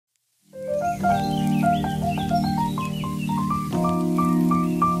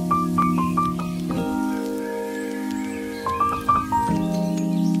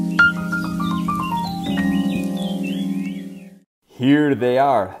here they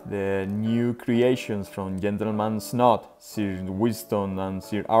are, the new creations from Gentleman's Knot, Sir Winston and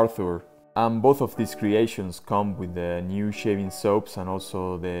Sir Arthur. And both of these creations come with the new shaving soaps and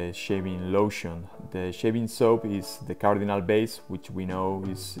also the shaving lotion. The shaving soap is the Cardinal base, which we know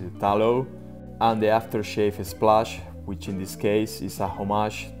is tallow, and the aftershave splash, which in this case is a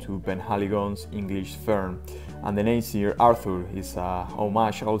homage to Penhaligons English Fern. And the name Sir Arthur is a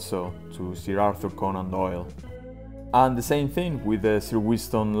homage also to Sir Arthur Conan Doyle. And the same thing with the Sir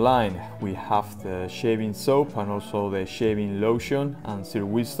Winston line. We have the shaving soap and also the shaving lotion, and Sir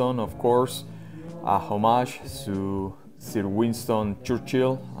Winston, of course, a homage to Sir Winston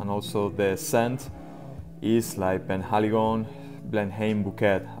Churchill, and also the scent is like Penhaligon Blenheim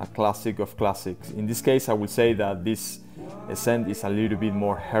Bouquet, a classic of classics. In this case, I would say that this scent is a little bit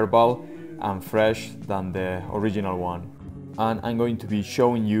more herbal and fresh than the original one. And I'm going to be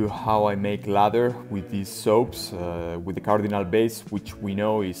showing you how I make lather with these soaps with the Cardinal base, which we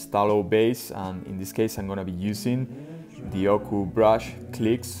know is tallow base, and in this case I'm going to be using the Oku brush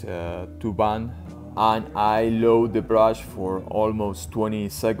clicks 2-band, and I load the brush for almost 20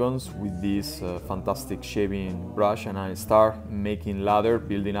 seconds with this fantastic shaving brush, and I start making lather,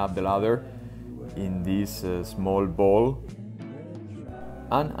 building up the lather in this small bowl.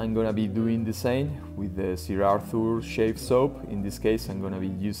 And I'm gonna be doing the same with the Sir Arthur shave soap. In this case, I'm gonna be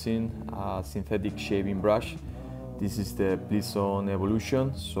using a synthetic shaving brush. This is the Blenheim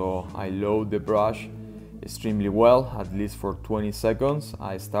Evolution, so I load the brush extremely well, at least for 20 seconds.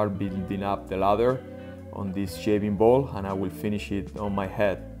 I start building up the lather on this shaving bowl, and I will finish it on my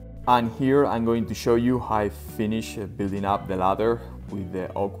head. And here I'm going to show you how I finish building up the lather with the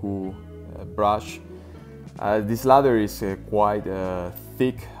Oku brush. This lather is quite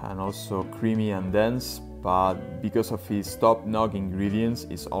thick and also creamy and dense, but because of its top-notch ingredients,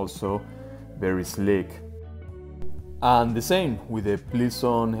 it's also very sleek. And the same with the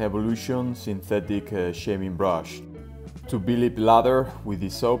Blenheim Evolution synthetic shaving brush. To build lather with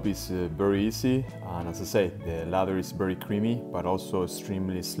this soap is very easy, and as I say, the lather is very creamy but also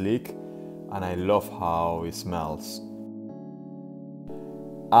extremely sleek, and I love how it smells.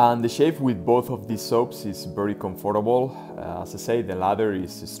 And the shave with both of these soaps is very comfortable. As I say, the lather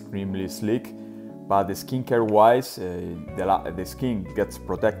is extremely sleek, but the skincare wise, the skin gets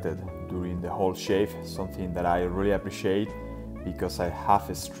protected during the whole shave, something that I really appreciate because I have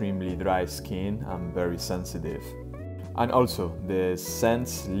extremely dry skin and very sensitive. And also, the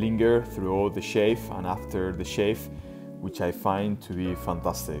scents linger throughout the shave and after the shave, which I find to be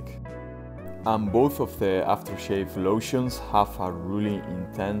fantastic. And both of the aftershave lotions have a really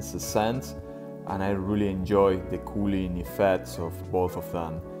intense scent, and I really enjoy the cooling effects of both of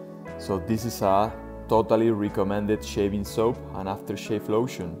them. So this is a totally recommended shaving soap and aftershave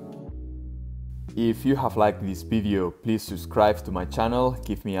lotion. If you have liked this video, please subscribe to my channel,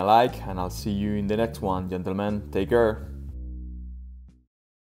 give me a like, and I'll see you in the next one, gentlemen. Take care!